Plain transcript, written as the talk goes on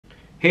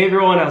Hey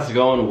everyone, how's it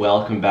going?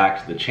 Welcome back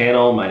to the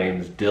channel. My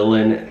name is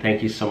Dylan.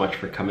 Thank you so much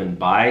for coming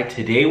by.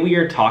 Today we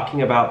are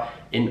talking about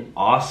an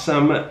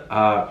awesome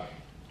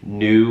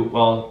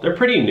they're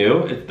pretty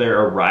new.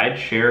 They're a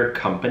rideshare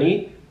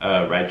company,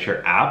 a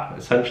rideshare app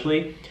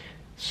essentially,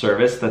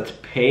 service that's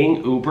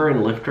paying Uber and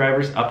Lyft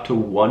drivers up to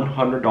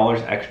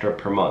 $100 extra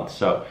per month.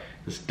 So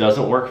this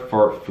doesn't work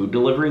for food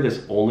delivery.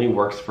 This only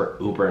works for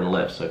Uber and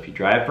Lyft. So if you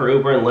drive for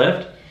Uber and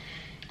Lyft,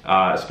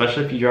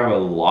 especially if you drive a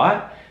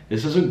lot,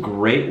 this is a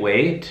great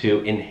way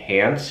to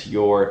enhance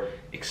your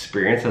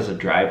experience as a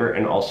driver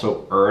and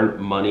also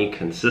earn money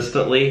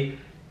consistently,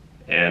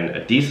 and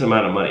a decent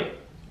amount of money.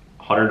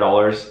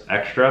 $100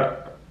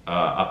 extra,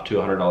 up to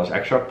 $100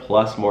 extra,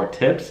 plus more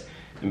tips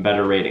and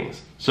better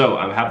ratings. So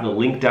I have the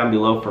link down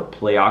below for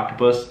Play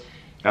Octopus.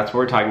 That's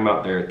what we're talking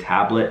about. They're a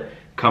tablet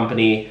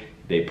company.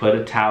 They put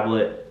a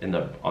tablet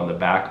on the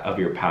back of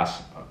your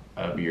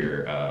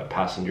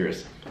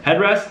passenger's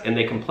headrest, and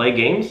they can play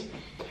games.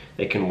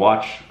 They can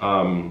watch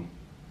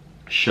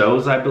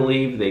shows, I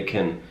believe. They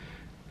can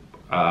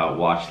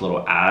watch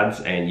little ads,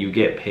 and you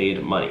get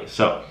paid money.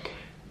 So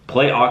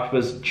Play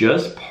Octopus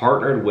just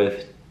partnered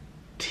with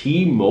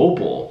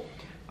T-Mobile.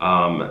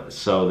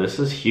 So this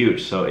is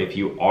huge. So if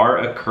you are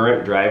a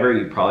current driver,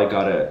 you probably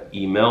got an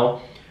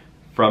email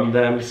from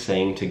them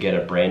saying to get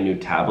a brand new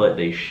tablet.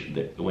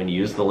 When you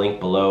use the link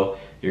below,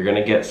 you're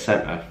gonna get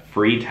sent a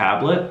free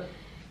tablet.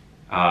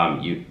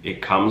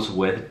 It comes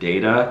with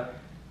data.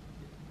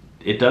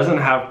 It doesn't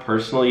have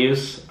personal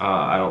use,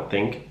 I don't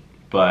think,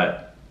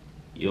 but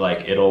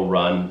it'll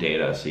run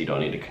data, so you don't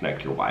need to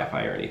connect your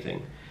Wi-Fi or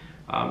anything.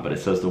 But it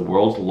says the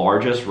world's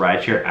largest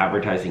rideshare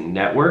advertising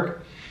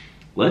network.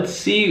 Let's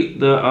see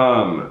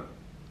the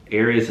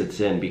areas it's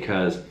in,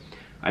 because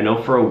I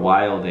know for a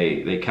while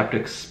they kept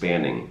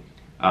expanding.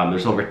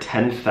 There's over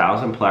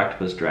 10,000 Play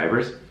Octopus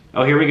drivers.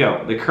 Oh, here we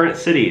go. The current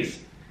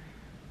cities.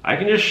 I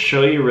can just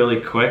show you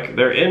really quick.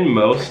 They're in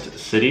most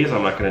cities.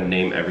 I'm not going to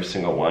name every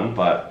single one,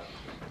 but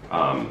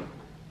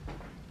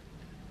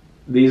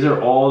these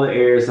are all the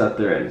areas that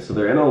they're in. So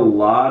they're in a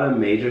lot of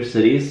major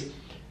cities.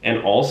 And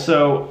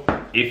also,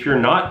 if you're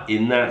not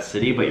in that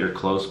city but you're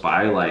close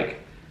by, like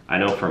I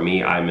know for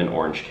me, I'm in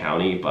Orange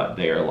County, but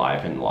they are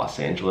live in Los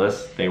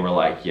Angeles. They were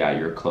like, yeah,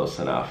 you're close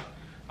enough.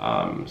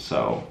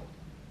 So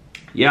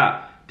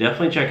yeah,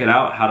 definitely check it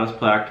out. How does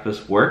Play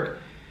Octopus work?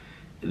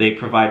 They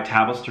provide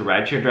tablets to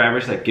rideshare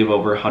drivers that give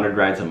over 100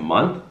 rides a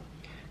month.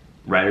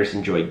 Riders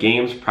enjoy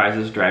games,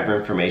 prizes, driver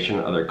information,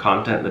 and other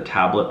content. The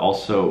tablet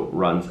also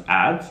runs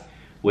ads,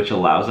 which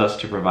allows us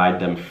to provide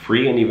them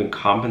free and even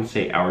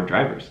compensate our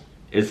drivers.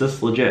 Is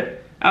this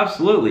legit?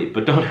 Absolutely,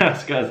 but don't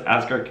ask us,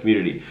 ask our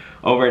community.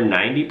 Over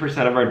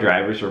 90% of our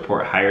drivers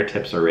report higher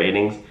tips or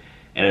ratings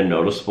and a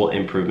noticeable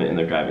improvement in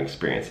their driving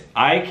experience.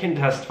 I can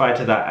testify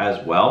to that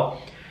as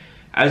well.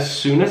 As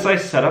soon as I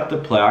set up the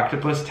Play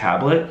Octopus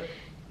tablet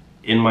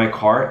in my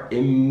car,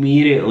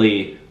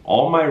 immediately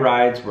all my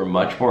rides were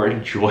much more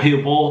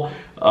enjoyable.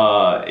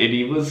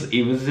 It was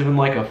even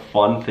like a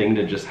fun thing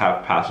to just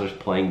have passengers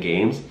playing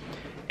games,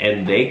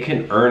 and they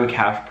can earn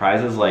cash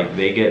prizes. Like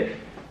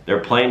they're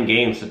playing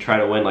games to try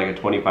to win like a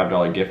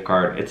 $25 gift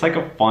card. It's like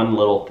a fun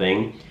little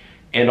thing.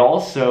 And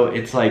also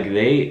it's like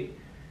it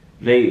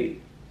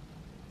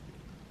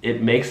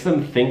makes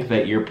them think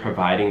that you're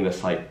providing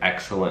this like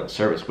excellent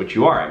service, which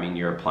you are. I mean,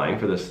 you're applying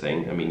for this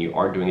thing. I mean, you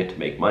are doing it to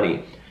make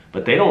money.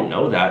 But they don't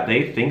know that.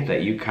 They think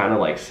that you kind of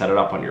like set it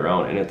up on your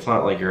own, and it's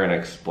not like you're gonna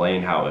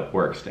explain how it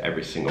works to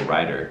every single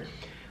rider.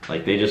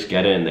 Like they just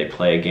get in, they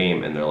play a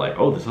game, and they're like,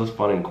 oh, this is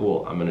fun and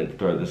cool. I'm gonna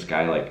throw this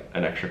guy like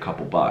an extra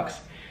couple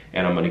bucks,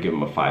 and I'm gonna give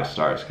him a 5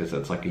 stars because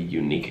it's like a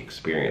unique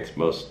experience.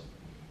 Most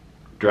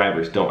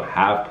drivers don't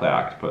have Play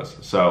Octopus.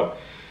 So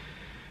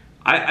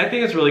I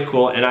think it's really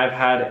cool, and I've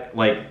had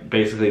like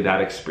basically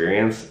that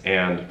experience,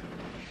 and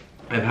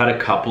I've had a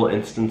couple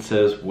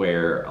instances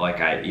where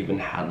like I even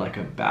had like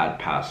a bad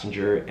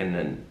passenger, and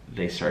then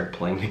they started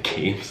playing the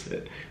games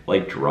that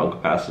like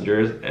drunk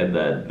passengers, and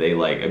then they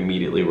like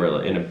immediately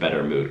were in a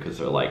better mood because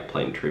they're like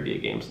playing trivia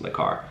games in the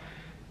car.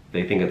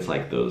 They think it's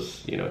like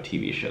those, you know,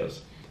 TV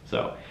shows.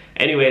 So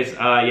anyways,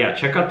 yeah,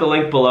 check out the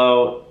link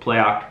below. Play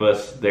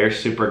Octopus, they're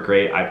super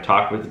great. I've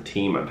talked with the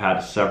team. I've had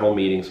several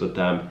meetings with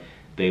them.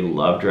 They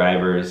love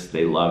drivers.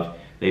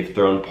 They've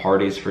thrown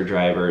parties for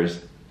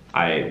drivers.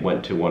 I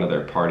went to one of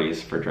their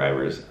parties for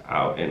drivers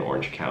out in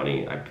Orange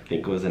County. I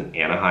think it was in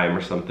Anaheim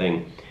or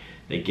something.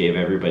 They gave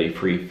everybody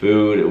free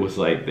food. It was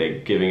like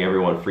they're giving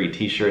everyone free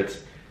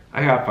t-shirts.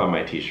 I gotta find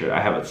my t-shirt.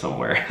 I have it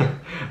somewhere.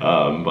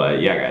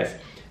 But yeah, guys,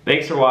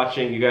 thanks for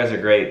watching. You guys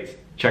are great.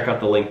 Check out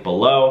the link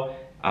below.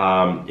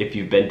 If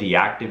you've been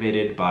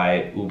deactivated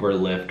by Uber,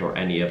 Lyft, or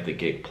any of the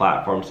gig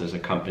platforms, there's a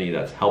company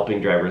that's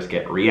helping drivers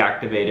get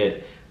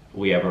reactivated.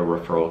 We have a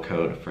referral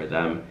code for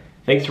them.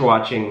 Thanks for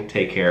watching,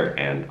 take care,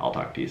 and I'll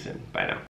talk to you soon. Bye now.